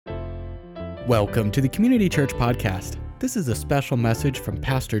Welcome to the Community Church Podcast. This is a special message from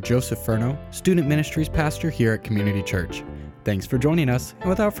Pastor Joseph Furno, Student Ministries Pastor here at Community Church. Thanks for joining us, and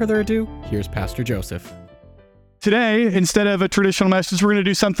without further ado, here's Pastor Joseph. Today, instead of a traditional message, we're going to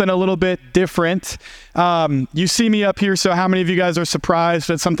do something a little bit different. You see me up here, so how many of you guys are surprised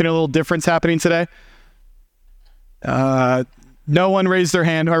that something a little different's happening today? No one raised their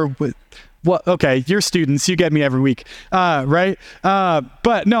hand, or well, okay, you're students, you get me every week, right?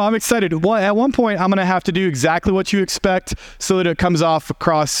 But no, I'm excited. At one point, I'm going to have to do exactly what you expect so that it comes off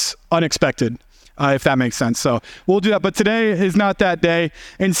across unexpected, if that makes sense. So we'll do that. But today is not that day.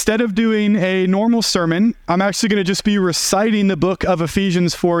 Instead of doing a normal sermon, I'm actually going to just be reciting the book of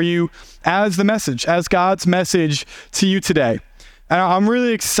Ephesians for you as the message, as God's message to you today. And I'm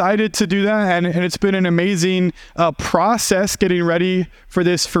really excited to do that, and it's been an amazing process getting ready for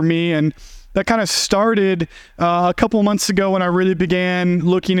this for me. And that kind of started a couple months ago when I really began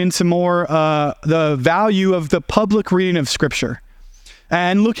looking into more the value of the public reading of Scripture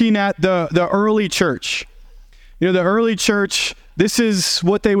and looking at the early church. You know, the early church, this is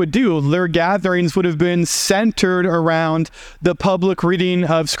what they would do. Their gatherings would have been centered around the public reading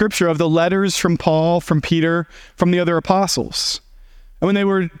of Scripture, of the letters from Paul, from Peter, from the other apostles. And when they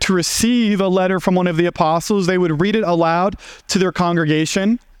were to receive a letter from one of the apostles, they would read it aloud to their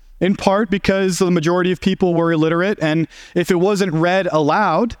congregation, in part because the majority of people were illiterate, and if it wasn't read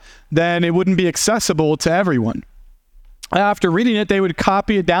aloud, then it wouldn't be accessible to everyone. After reading it, they would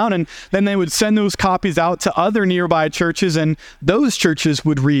copy it down, and then they would send those copies out to other nearby churches, and those churches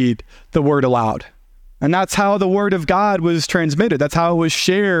would read the word aloud. And that's how the word of God was transmitted. That's how it was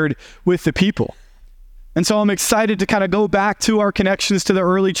shared with the people. And so I'm excited to kind of go back to our connections to the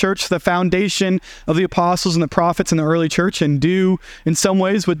early church, the foundation of the apostles and the prophets in the early church, and do in some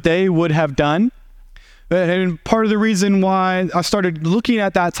ways what they would have done. And part of the reason why I started looking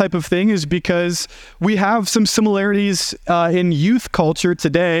at that type of thing is because we have some similarities in youth culture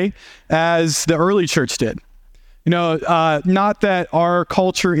today as the early church did. You know, not that our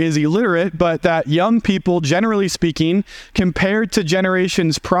culture is illiterate, but that young people, generally speaking, compared to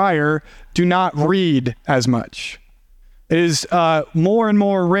generations prior, do not read as much. It is more and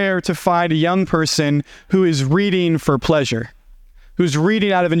more rare to find a young person who is reading for pleasure, who's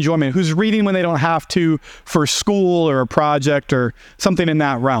reading out of enjoyment, who's reading when they don't have to for school or a project or something in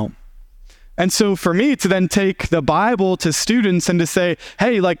that realm. And so for me to then take the Bible to students and to say,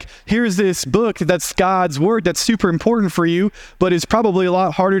 hey, like, here's this book that's God's word that's super important for you, but is probably a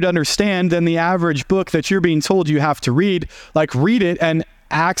lot harder to understand than the average book that you're being told you have to read. Like, read it and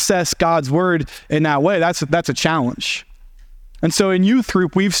access God's word in that way. That's a challenge. And so in youth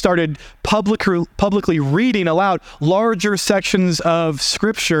group, we've started publicly reading aloud larger sections of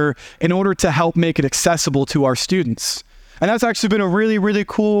Scripture in order to help make it accessible to our students. And that's actually been a really, really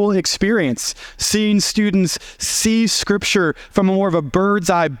cool experience, seeing students see Scripture from more of a bird's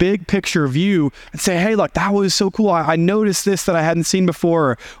eye, big picture view and say, hey, look, that was so cool. I noticed this that I hadn't seen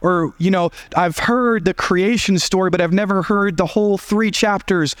before. Or, you know, I've heard the creation story, but I've never heard the whole 3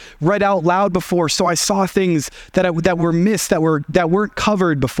 chapters read out loud before. So I saw things that were missed, that weren't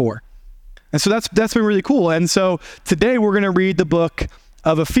covered before. And so that's been really cool. And so today we're going to read the book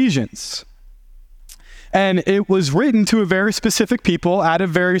of Ephesians. And it was written to a very specific people at a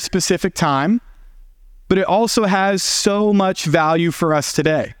very specific time, but it also has so much value for us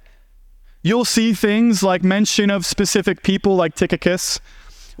today. You'll see things like mention of specific people like Tychicus,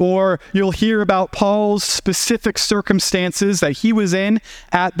 or you'll hear about Paul's specific circumstances that he was in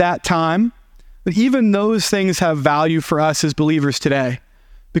at that time. But even those things have value for us as believers today,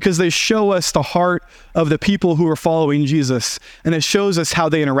 because they show us the heart of the people who are following Jesus, and it shows us how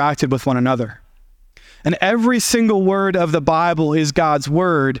they interacted with one another. And every single word of the Bible is God's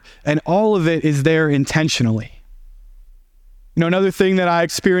word, and all of it is there intentionally. You know, another thing that I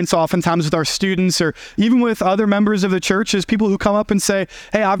experience oftentimes with our students, or even with other members of the church, is people who come up and say,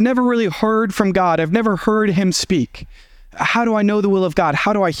 hey, I've never really heard from God. I've never heard him speak. How do I know the will of God?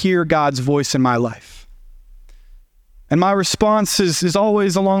 How do I hear God's voice in my life? And my response is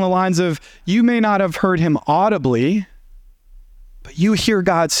always along the lines of, you may not have heard him audibly, but you hear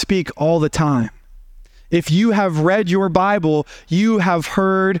God speak all the time. If you have read your Bible, you have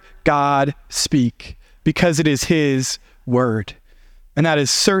heard God speak because it is his word. And that is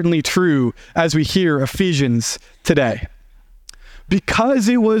certainly true as we hear Ephesians today. Because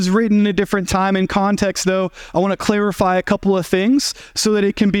it was written in a different time and context, though, I want to clarify a couple of things so that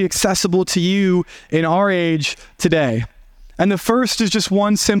it can be accessible to you in our age today. And the first is just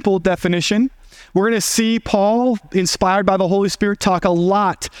one simple definition. We're going to see Paul, inspired by the Holy Spirit, talk a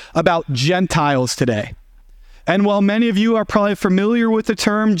lot about Gentiles today. And while many of you are probably familiar with the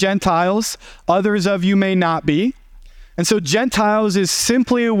term Gentiles, others of you may not be. And so Gentiles is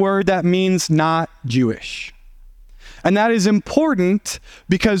simply a word that means not Jewish. And that is important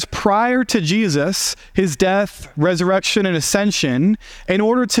because prior to Jesus, his death, resurrection, and ascension, in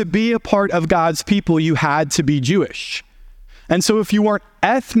order to be a part of God's people, you had to be Jewish. And so if you weren't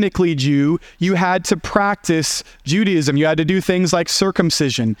ethnically Jew, you had to practice Judaism. You had to do things like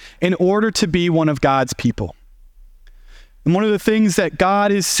circumcision in order to be one of God's people. And one of the things that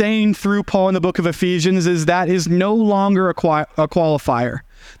God is saying through Paul in the book of Ephesians is that is no longer a qualifier,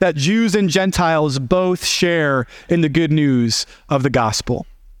 that Jews and Gentiles both share in the good news of the gospel.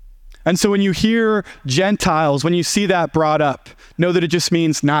 And so when you hear Gentiles, when you see that brought up, know that it just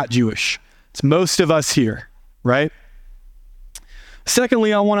means not Jewish. It's most of us here, right?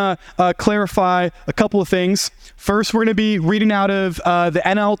 Secondly, I want to clarify a couple of things. First, we're going to be reading out of the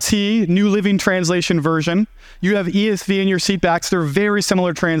NLT, New Living Translation version. You have ESV in your seat backs. They're very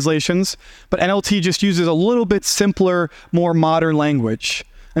similar translations, but NLT just uses a little bit simpler, more modern language.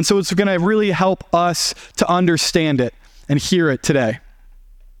 And so it's going to really help us to understand it and hear it today.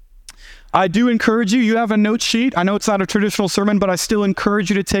 I do encourage you have a note sheet. I know it's not a traditional sermon, but I still encourage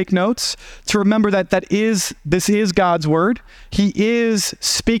you to take notes, to remember that this is God's word. He is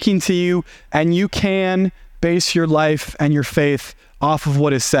speaking to you, and you can base your life and your faith off of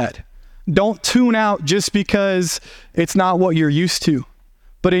what is said. Don't tune out just because it's not what you're used to,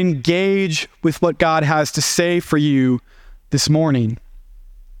 but engage with what God has to say for you this morning.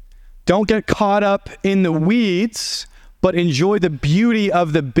 Don't get caught up in the weeds, but enjoy the beauty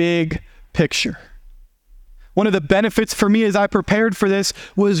of the big picture. One of the benefits for me as I prepared for this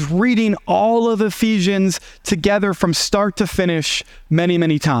was reading all of Ephesians together from start to finish many,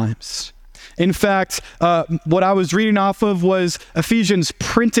 many times. In fact, what I was reading off of was Ephesians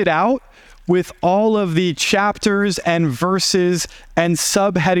printed out with all of the chapters and verses and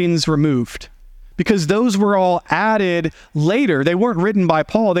subheadings removed, because those were all added later. They weren't written by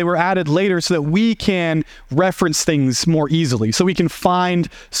Paul. They were added later so that we can reference things more easily, so we can find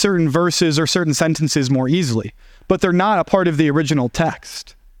certain verses or certain sentences more easily. But they're not a part of the original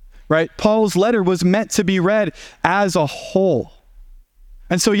text, right? Paul's letter was meant to be read as a whole.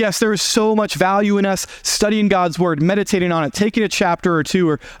 And so, yes, there is so much value in us studying God's word, meditating on it, taking a chapter or two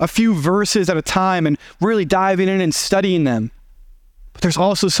or a few verses at a time and really diving in and studying them. But there's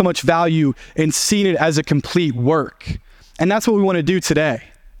also so much value in seeing it as a complete work. And that's what we want to do today.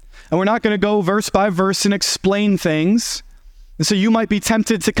 And we're not going to go verse by verse and explain things. And so you might be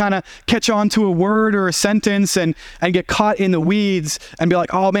tempted to kind of catch on to a word or a sentence and get caught in the weeds and be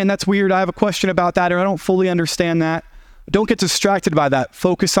like, oh man, that's weird. I have a question about that, or I don't fully understand that. Don't get distracted by that.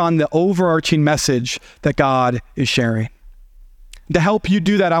 Focus on the overarching message that God is sharing. To help you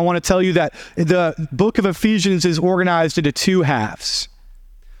do that, I want to tell you that the book of Ephesians is organized into two halves.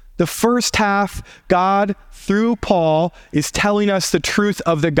 The first half, God, through Paul, is telling us the truth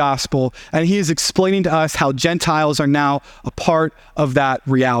of the gospel, and he is explaining to us how Gentiles are now a part of that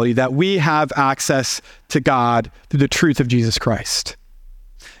reality, that we have access to God through the truth of Jesus Christ.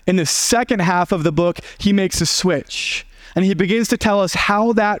 In the second half of the book, he makes a switch, and he begins to tell us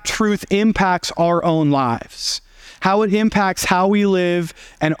how that truth impacts our own lives, how it impacts how we live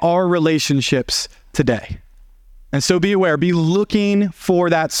and our relationships today. And so be aware, be looking for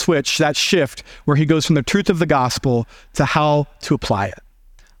that switch, that shift, where he goes from the truth of the gospel to how to apply it.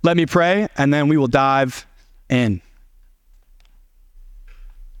 Let me pray, and then we will dive in.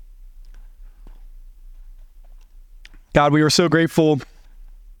 God, we are so grateful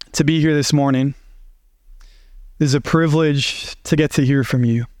to be here this morning. It is a privilege to get to hear from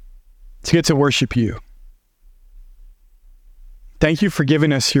you, to get to worship you. Thank you for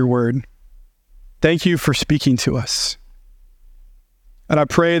giving us your word. Thank you for speaking to us. And I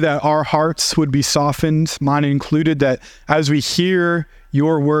pray that our hearts would be softened, mine included, that as we hear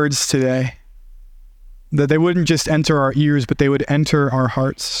your words today, that they wouldn't just enter our ears, but they would enter our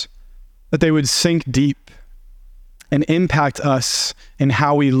hearts, that they would sink deep and impact us in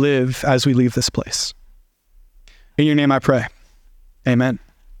how we live as we leave this place. In your name I pray. Amen.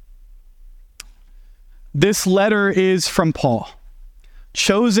 This letter is from Paul,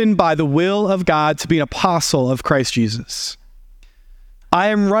 chosen by the will of God to be an apostle of Christ Jesus. I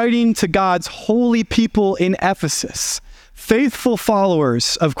am writing to God's holy people in Ephesus, faithful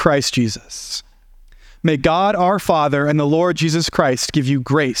followers of Christ Jesus. May God our Father and the Lord Jesus Christ give you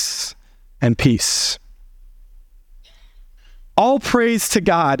grace and peace. All praise to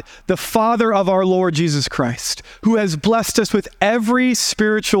God, the Father of our Lord Jesus Christ, who has blessed us with every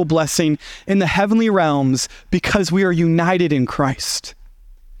spiritual blessing in the heavenly realms because we are united in Christ.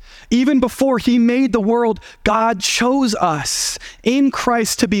 Even before he made the world, God chose us in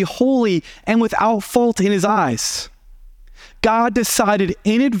Christ to be holy and without fault in his eyes. God decided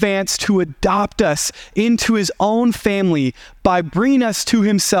in advance to adopt us into his own family by bringing us to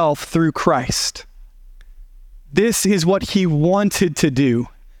himself through Christ. This is what he wanted to do,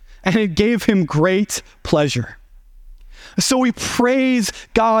 and it gave him great pleasure. So we praise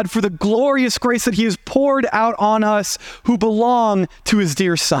God for the glorious grace that he has poured out on us who belong to his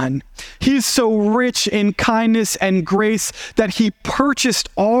dear Son. He is so rich in kindness and grace that he purchased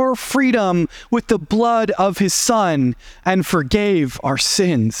our freedom with the blood of his Son and forgave our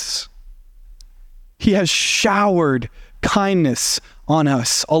sins. He has showered kindness on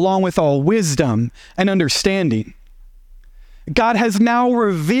us, along with all wisdom and understanding. God has now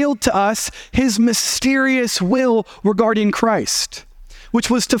revealed to us his mysterious will regarding Christ, which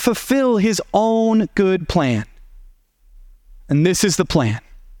was to fulfill his own good plan. And this is the plan,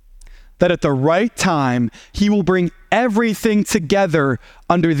 that at the right time, he will bring everything together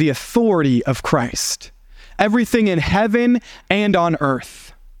under the authority of Christ, everything in heaven and on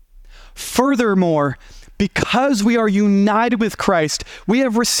earth. Furthermore, because we are united with Christ, we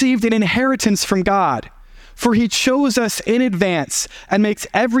have received an inheritance from God. For he chose us in advance and makes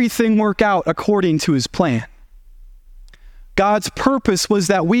everything work out according to his plan. God's purpose was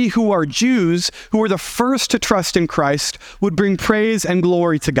that we who are Jews, who were the first to trust in Christ, would bring praise and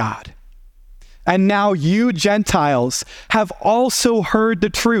glory to God. And now you Gentiles have also heard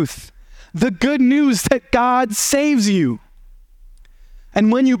the truth, the good news that God saves you. And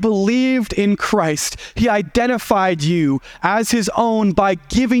when you believed in Christ, he identified you as his own by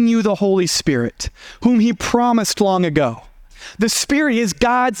giving you the Holy Spirit, whom he promised long ago. The Spirit is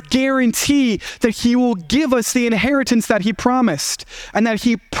God's guarantee that he will give us the inheritance that he promised and that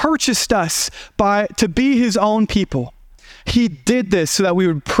he purchased us to be his own people. He did this so that we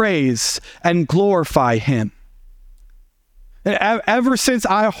would praise and glorify him. And ever since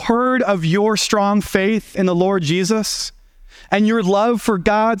I heard of your strong faith in the Lord Jesus, and your love for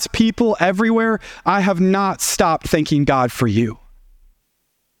God's people everywhere, I have not stopped thanking God for you.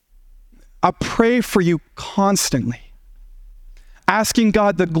 I pray for you constantly, asking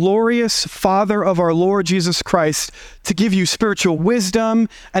God, the glorious Father of our Lord Jesus Christ, to give you spiritual wisdom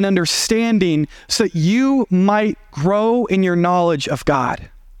and understanding so that you might grow in your knowledge of God.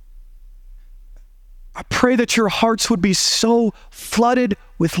 I pray that your hearts would be so flooded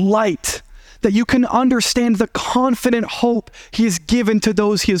with light that you can understand the confident hope he has given to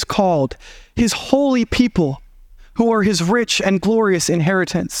those he has called, his holy people who are his rich and glorious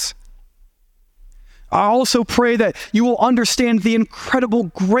inheritance. I also pray that you will understand the incredible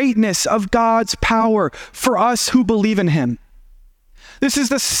greatness of God's power for us who believe in him. This is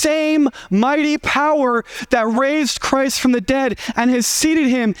the same mighty power that raised Christ from the dead and has seated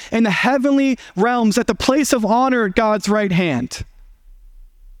him in the heavenly realms at the place of honor at God's right hand.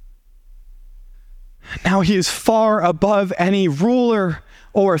 Now he is far above any ruler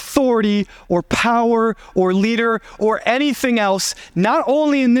or authority or power or leader or anything else, not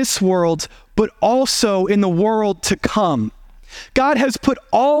only in this world, but also in the world to come. God has put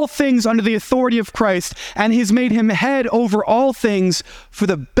all things under the authority of Christ, and he's made him head over all things for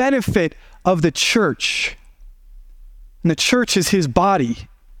the benefit of the church. And the church is his body.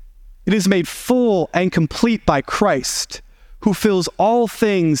 It is made full and complete by Christ, who fills all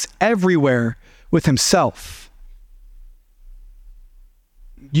things everywhere with himself.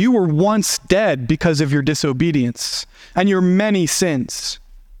 You were once dead because of your disobedience and your many sins.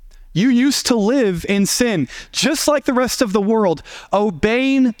 You used to live in sin, just like the rest of the world,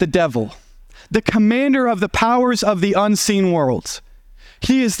 obeying the devil, the commander of the powers of the unseen world.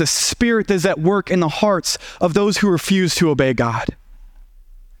 He is the spirit that is at work in the hearts of those who refuse to obey God.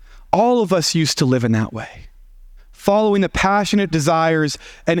 All of us used to live in that way, following the passionate desires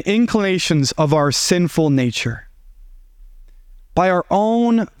and inclinations of our sinful nature. By our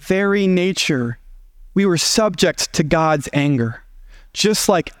own very nature, we were subject to God's anger, just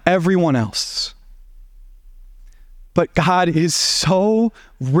like everyone else. But God is so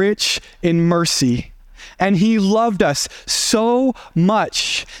rich in mercy, and he loved us so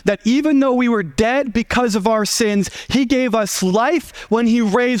much that even though we were dead because of our sins, he gave us life when he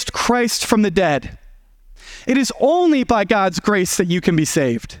raised Christ from the dead. It is only by God's grace that you can be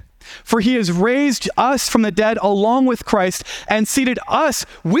saved. For he has raised us from the dead along with Christ and seated us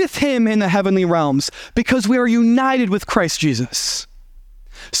with him in the heavenly realms because we are united with Christ Jesus.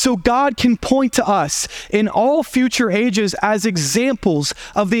 So God can point to us in all future ages as examples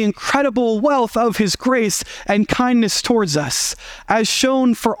of the incredible wealth of his grace and kindness towards us, as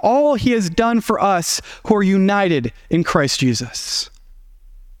shown for all he has done for us who are united in Christ Jesus.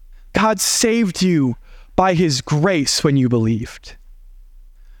 God saved you by his grace when you believed.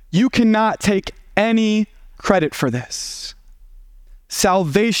 You cannot take any credit for this.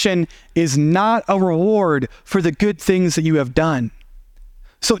 Salvation is not a reward for the good things that you have done.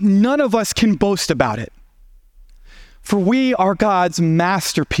 So none of us can boast about it. For we are God's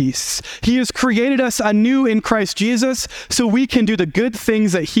masterpiece. He has created us anew in Christ Jesus so we can do the good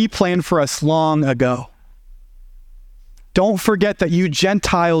things that he planned for us long ago. Don't forget that you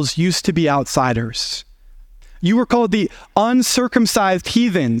Gentiles used to be outsiders. You were called the uncircumcised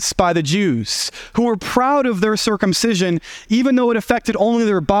heathens by the Jews, who were proud of their circumcision, even though it affected only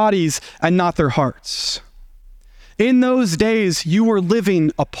their bodies and not their hearts. In those days, you were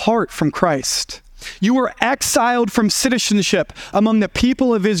living apart from Christ. You were exiled from citizenship among the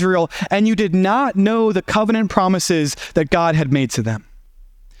people of Israel, and you did not know the covenant promises that God had made to them.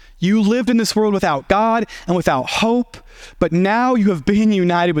 You lived in this world without God and without hope, but now you have been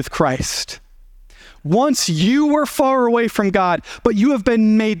united with Christ. Once you were far away from God, but you have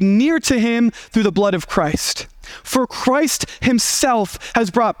been made near to him through the blood of Christ. For Christ himself has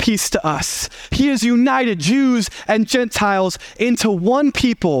brought peace to us. He has united Jews and Gentiles into one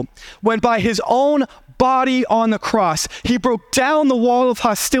people when by his own body on the cross, he broke down the wall of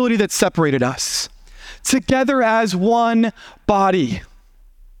hostility that separated us. Together as one body.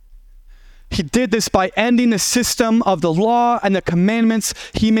 He did this by ending the system of the law and the commandments.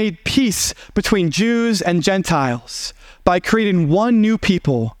 He made peace between Jews and Gentiles by creating one new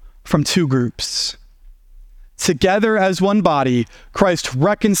people from two groups. Together as one body, Christ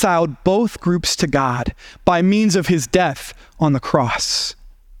reconciled both groups to God by means of his death on the cross.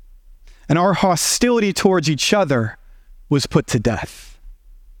 And our hostility towards each other was put to death.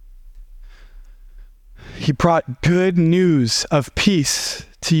 He brought good news of peace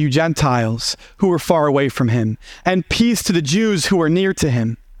to you Gentiles who were far away from him, and peace to the Jews who were near to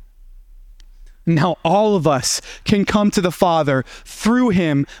him. Now all of us can come to the Father through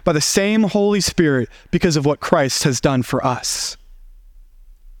him by the same Holy Spirit because of what Christ has done for us.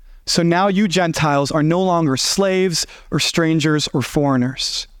 So now you Gentiles are no longer slaves or strangers or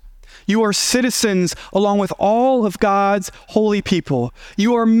foreigners. You are citizens along with all of God's holy people.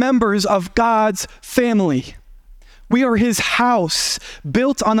 You are members of God's family. We are his house,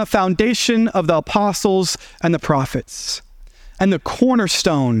 built on the foundation of the apostles and the prophets. And the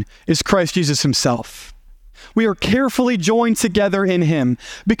cornerstone is Christ Jesus himself. We are carefully joined together in him,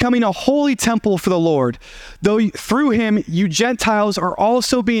 becoming a holy temple for the Lord. Though through him, you Gentiles are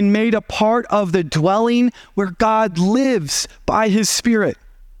also being made a part of the dwelling where God lives by his Spirit.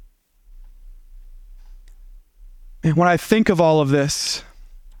 And when I think of all of this,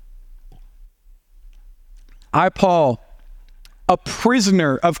 I, Paul, a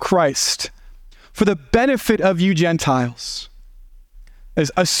prisoner of Christ, for the benefit of you Gentiles,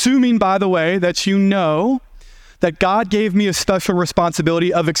 assuming, by the way, that you know that God gave me a special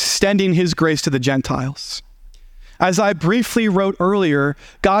responsibility of extending his grace to the Gentiles. As I briefly wrote earlier,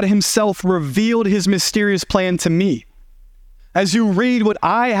 God himself revealed his mysterious plan to me. As you read what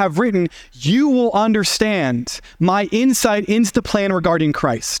I have written, you will understand my insight into the plan regarding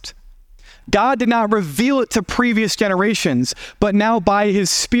Christ. God did not reveal it to previous generations, but now by his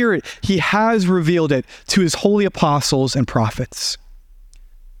Spirit, he has revealed it to his holy apostles and prophets.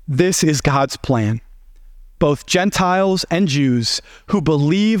 This is God's plan. Both Gentiles and Jews who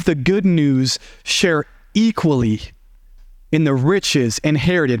believe the good news share equally in the riches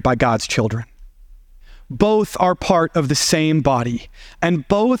inherited by God's children. Both are part of the same body, and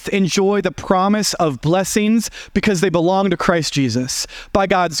both enjoy the promise of blessings because they belong to Christ Jesus. By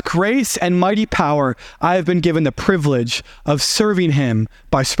God's grace and mighty power, I have been given the privilege of serving him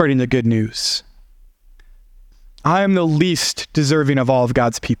by spreading the good news. I am the least deserving of all of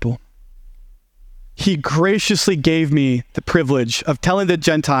God's people. He graciously gave me the privilege of telling the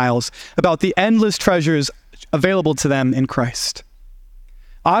Gentiles about the endless treasures available to them in Christ.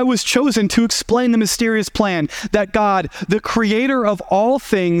 I was chosen to explain the mysterious plan that God, the creator of all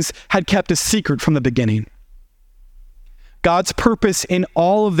things, had kept a secret from the beginning. God's purpose in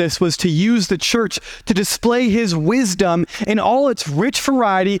all of this was to use the church to display his wisdom in all its rich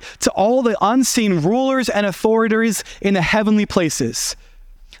variety to all the unseen rulers and authorities in the heavenly places.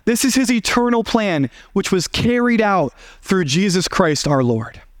 This is his eternal plan, which was carried out through Jesus Christ our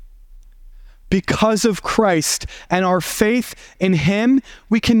Lord. Because of Christ and our faith in him,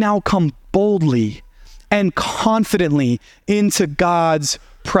 we can now come boldly and confidently into God's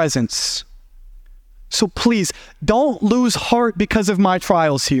presence. So please, don't lose heart because of my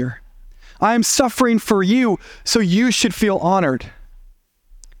trials here. I am suffering for you, so you should feel honored.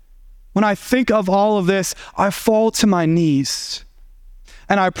 When I think of all of this, I fall to my knees.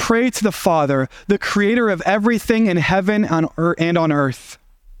 And I pray to the Father, the creator of everything in heaven and on earth.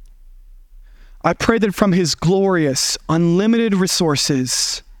 I pray that from his glorious, unlimited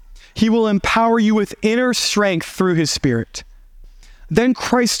resources, he will empower you with inner strength through his Spirit. Then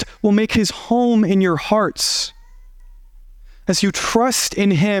Christ will make his home in your hearts. As you trust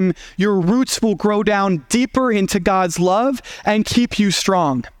in him, your roots will grow down deeper into God's love and keep you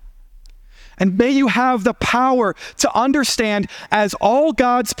strong. And may you have the power to understand, as all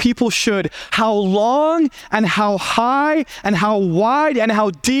God's people should, how long and how high and how wide and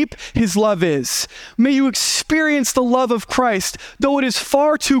how deep his love is. May you experience the love of Christ, though it is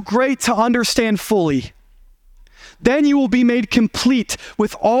far too great to understand fully. Then you will be made complete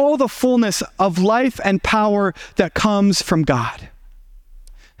with all the fullness of life and power that comes from God.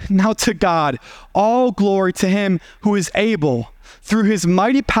 Now to God, all glory to him who is able, through his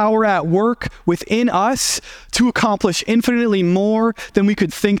mighty power at work within us, to accomplish infinitely more than we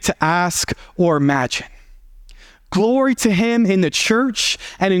could think to ask or imagine. Glory to him in the church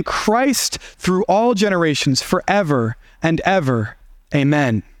and in Christ through all generations, forever and ever.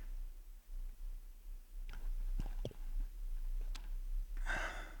 Amen.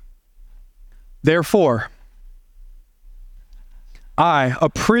 Therefore, I, a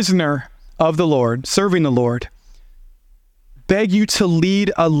prisoner of the Lord, serving the Lord, beg you to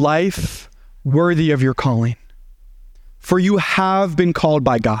lead a life worthy of your calling. For you have been called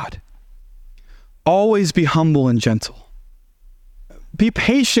by God. Always be humble and gentle. Be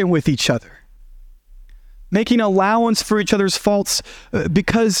patient with each other, making allowance for each other's faults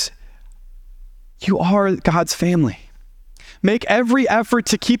because you are God's family. Make every effort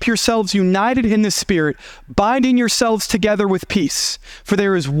to keep yourselves united in the Spirit, binding yourselves together with peace. For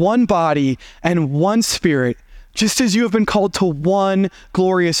there is one body and one Spirit, just as you have been called to one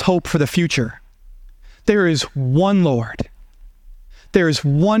glorious hope for the future. There is one Lord. There is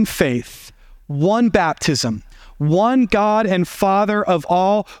one faith, one baptism, one God and Father of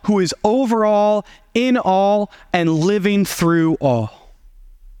all, who is over all, in all, and living through all.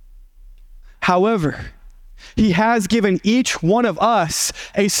 However, he has given each one of us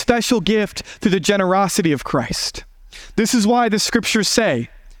a special gift through the generosity of Christ. This is why the scriptures say,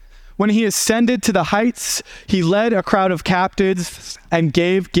 when he ascended to the heights, he led a crowd of captives and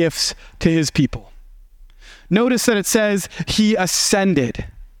gave gifts to his people. Notice that it says he ascended.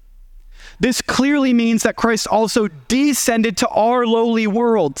 This clearly means that Christ also descended to our lowly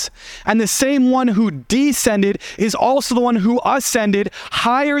world. And the same one who descended is also the one who ascended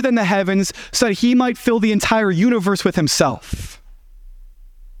higher than the heavens so that he might fill the entire universe with himself.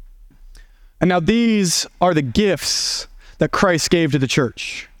 And now these are the gifts that Christ gave to the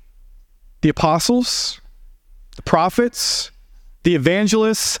church. The apostles, the prophets, the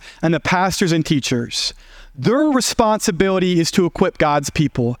evangelists, and the pastors and teachers. Their responsibility is to equip God's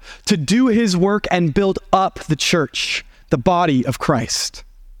people to do his work and build up the church, the body of Christ.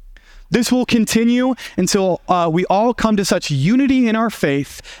 This will continue until we all come to such unity in our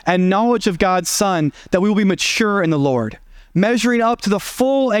faith and knowledge of God's Son that we will be mature in the Lord, measuring up to the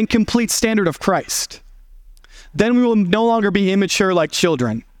full and complete standard of Christ. Then we will no longer be immature like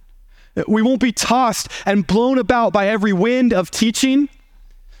children. We won't be tossed and blown about by every wind of teaching.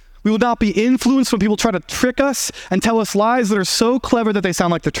 We will not be influenced when people try to trick us and tell us lies that are so clever that they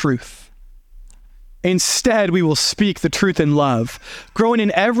sound like the truth. Instead, we will speak the truth in love, growing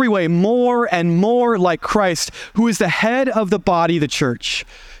in every way more and more like Christ, who is the head of the body, the church.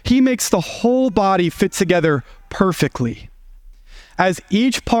 He makes the whole body fit together perfectly. As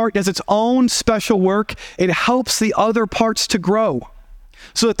each part does its own special work, it helps the other parts to grow,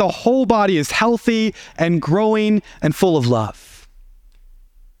 so that the whole body is healthy and growing and full of love.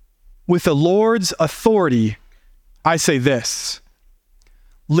 With the Lord's authority, I say this: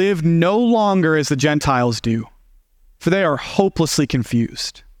 live no longer as the Gentiles do, for they are hopelessly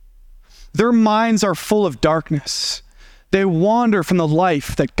confused. Their minds are full of darkness. They wander from the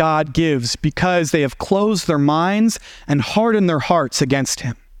life that God gives because they have closed their minds and hardened their hearts against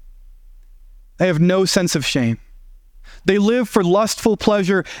him. They have no sense of shame. They live for lustful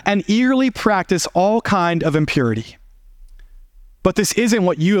pleasure and eagerly practice all kind of impurity. But this isn't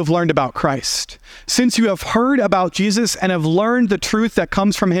what you have learned about Christ. Since you have heard about Jesus and have learned the truth that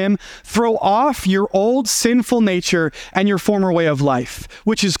comes from him, throw off your old sinful nature and your former way of life,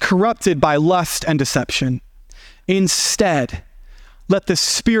 which is corrupted by lust and deception. Instead, let the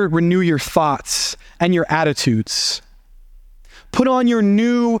Spirit renew your thoughts and your attitudes. Put on your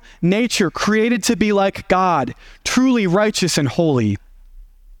new nature, created to be like God, truly righteous and holy.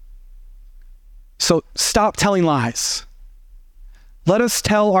 So stop telling lies. Let us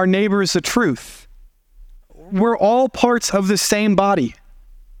tell our neighbors the truth. We're all parts of the same body.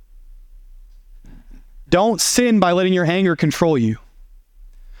 Don't sin by letting your anger control you.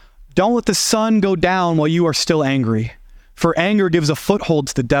 Don't let the sun go down while you are still angry, for anger gives a foothold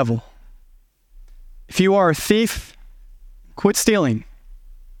to the devil. If you are a thief, quit stealing.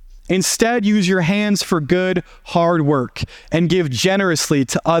 Instead, use your hands for good, hard work and give generously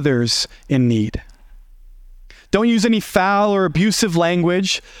to others in need. Don't use any foul or abusive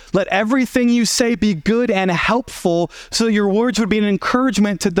language. Let everything you say be good and helpful so that your words would be an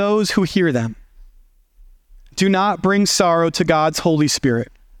encouragement to those who hear them. Do not bring sorrow to God's Holy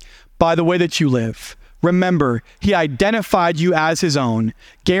Spirit by the way that you live. Remember, he identified you as his own,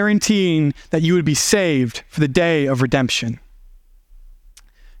 guaranteeing that you would be saved for the day of redemption.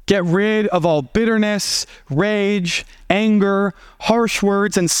 Get rid of all bitterness, rage, anger, harsh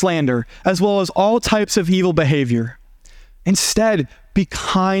words, and slander, as well as all types of evil behavior. Instead, be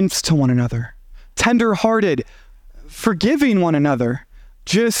kind to one another, tender-hearted, forgiving one another,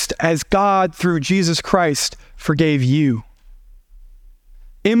 just as God, through Jesus Christ, forgave you.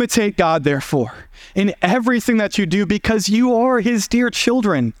 Imitate God, therefore, in everything that you do, because you are his dear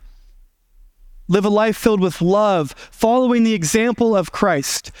children. Live a life filled with love, following the example of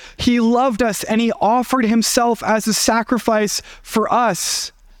Christ. He loved us and he offered himself as a sacrifice for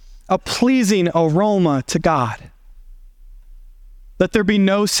us, a pleasing aroma to God. Let there be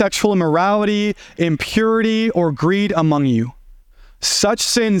no sexual immorality, impurity, or greed among you. Such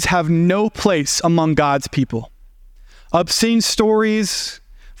sins have no place among God's people. Obscene stories,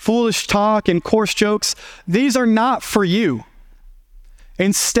 foolish talk, and coarse jokes, these are not for you.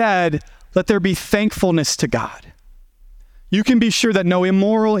 Instead, let there be thankfulness to God. You can be sure that no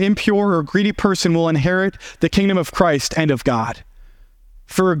immoral, impure, or greedy person will inherit the kingdom of Christ and of God.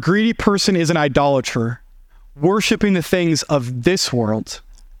 For a greedy person is an idolater, worshiping the things of this world.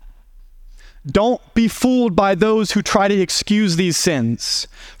 Don't be fooled by those who try to excuse these sins,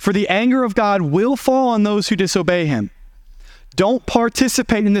 for the anger of God will fall on those who disobey him. Don't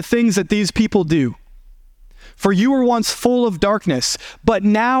participate in the things that these people do. For you were once full of darkness, but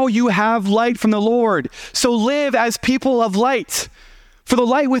now you have light from the Lord. So live as people of light. For the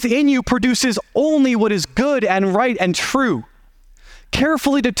light within you produces only what is good and right and true.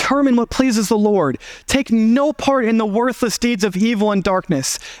 Carefully determine what pleases the Lord. Take no part in the worthless deeds of evil and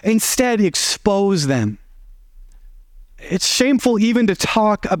darkness. Instead, expose them. It's shameful even to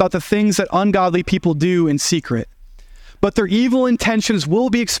talk about the things that ungodly people do in secret. But their evil intentions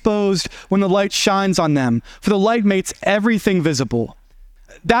will be exposed when the light shines on them, for the light makes everything visible.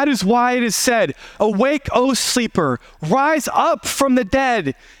 That is why it is said, "Awake, O sleeper, rise up from the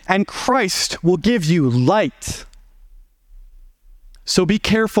dead, and Christ will give you light." So be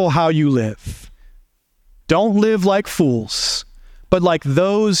careful how you live. Don't live like fools, but like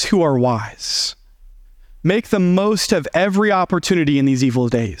those who are wise. Make the most of every opportunity in these evil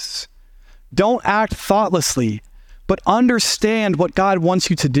days. Don't act thoughtlessly, but understand what God wants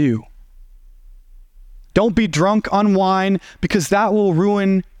you to do. Don't be drunk on wine, because that will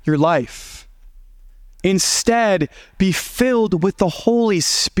ruin your life. Instead, be filled with the Holy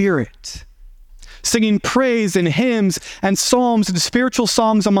Spirit, singing praise and hymns and psalms and spiritual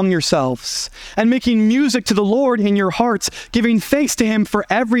songs among yourselves, and making music to the Lord in your hearts, giving thanks to him for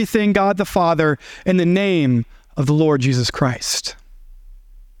everything, God the Father, in the name of the Lord Jesus Christ.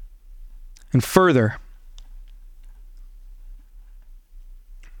 And further,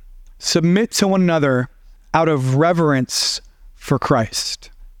 submit to one another out of reverence for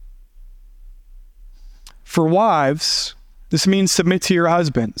Christ. For wives, this means submit to your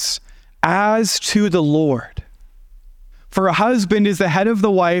husbands, as to the Lord. For a husband is the head of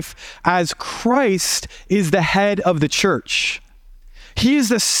the wife, as Christ is the head of the church. He is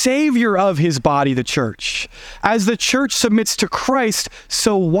the Savior of his body, the church. As the church submits to Christ,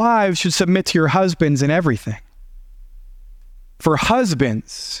 so wives should submit to your husbands in everything. For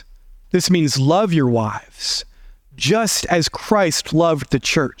husbands, this means love your wives, just as Christ loved the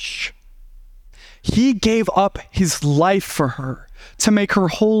church. He gave up his life for her to make her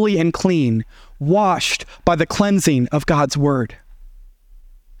holy and clean, washed by the cleansing of God's word.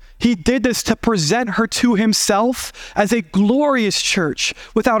 He did this to present her to himself as a glorious church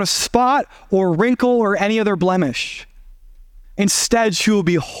without a spot or wrinkle or any other blemish. Instead, she will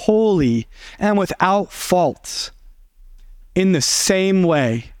be holy and without fault. In the same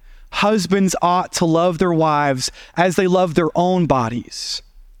way, husbands ought to love their wives as they love their own bodies.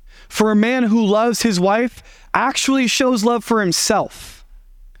 For a man who loves his wife actually shows love for himself.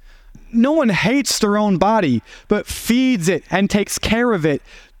 No one hates their own body, but feeds it and takes care of it,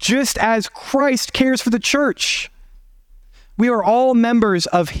 just as Christ cares for the church. We are all members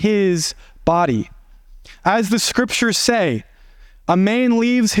of his body. As the scriptures say, A man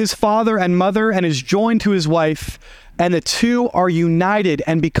leaves his father and mother and is joined to his wife, and the two are united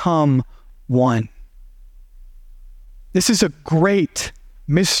and become one. This is a great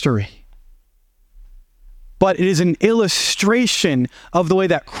mystery, but it is an illustration of the way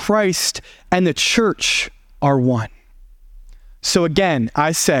that Christ and the church are one. So again,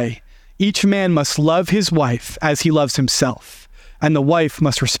 I say, each man must love his wife as he loves himself, and the wife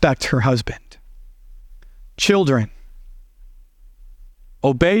must respect her husband. Children,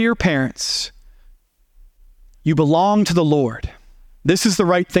 obey your parents. You belong to the Lord. This is the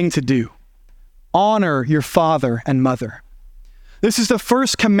right thing to do. Honor your father and mother. This is the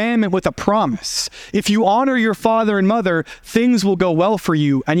first commandment with a promise. If you honor your father and mother, things will go well for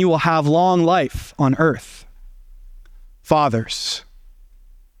you and you will have long life on earth. Fathers,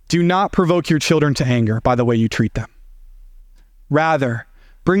 do not provoke your children to anger by the way you treat them. Rather,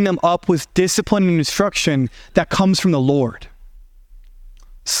 bring them up with discipline and instruction that comes from the Lord.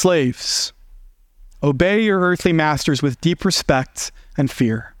 Slaves, obey your earthly masters with deep respect and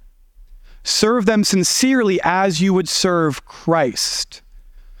fear. Serve them sincerely as you would serve Christ.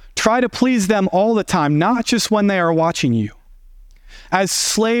 Try to please them all the time, not just when they are watching you. As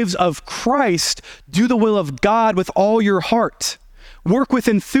slaves of Christ, do the will of God with all your heart. Work with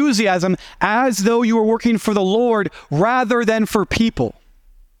enthusiasm as though you were working for the Lord rather than for people.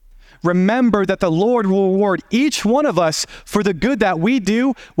 Remember that the Lord will reward each one of us for the good that we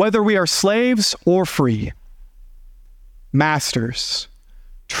do, whether we are slaves or free. Masters,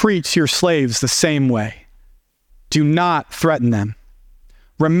 treat your slaves the same way. Do not threaten them.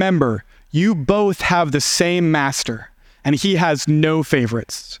 Remember, you both have the same master, and he has no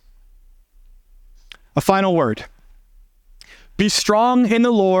favorites. A final word. Be strong in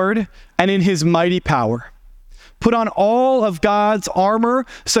the Lord and in his mighty power. Put on all of God's armor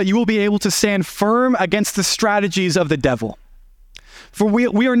so you will be able to stand firm against the strategies of the devil. For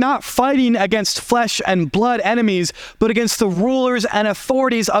we are not fighting against flesh and blood enemies, but against the rulers and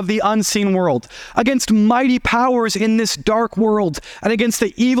authorities of the unseen world, against mighty powers in this dark world, and against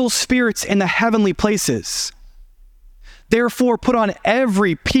the evil spirits in the heavenly places. Therefore, put on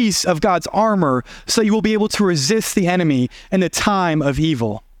every piece of God's armor so you will be able to resist the enemy in the time of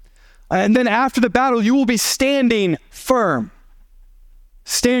evil. And then after the battle, you will be standing firm.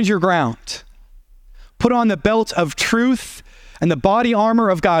 Stand your ground. Put on the belt of truth and the body armor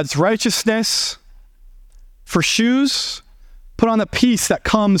of God's righteousness. For shoes, put on the peace that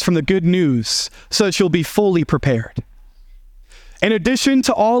comes from the good news so that you'll be fully prepared. In addition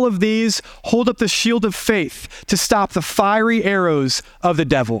to all of these, hold up the shield of faith to stop the fiery arrows of the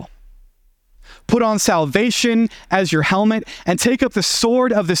devil. Put on salvation as your helmet and take up the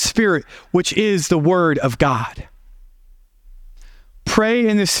sword of the Spirit, which is the word of God. Pray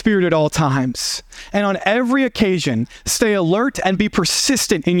in the Spirit at all times, and on every occasion, stay alert and be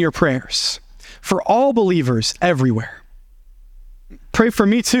persistent in your prayers for all believers everywhere. Pray for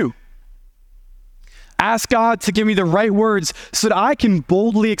me too. Ask God to give me the right words so that I can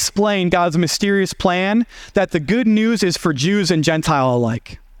boldly explain God's mysterious plan that the good news is for Jews and Gentile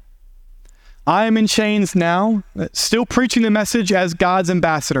alike. I am in chains now, still preaching the message as God's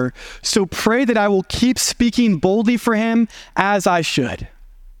ambassador, so pray that I will keep speaking boldly for him as I should.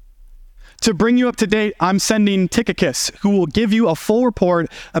 To bring you up to date, I'm sending Tychicus, who will give you a full report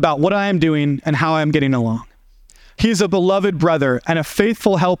about what I am doing and how I am getting along. He is a beloved brother and a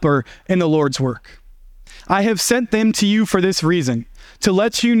faithful helper in the Lord's work. I have sent them to you for this reason, to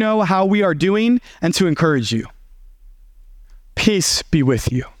let you know how we are doing and to encourage you. Peace be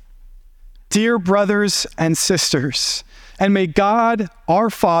with you. Dear brothers and sisters, and may God, our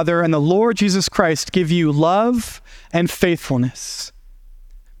Father, and the Lord Jesus Christ give you love and faithfulness.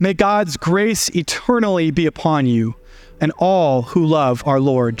 May God's grace eternally be upon you and all who love our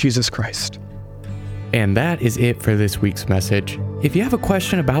Lord Jesus Christ. And that is it for this week's message. If you have a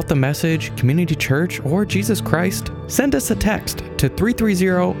question about the message, Community Church, or Jesus Christ, send us a text to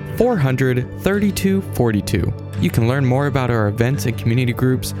 330-400-3242. You can learn more about our events and community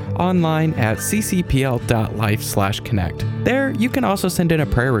groups online at ccpl.life/connect. There, you can also send in a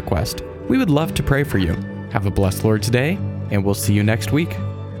prayer request. We would love to pray for you. Have a blessed Lord's Day, and we'll see you next week.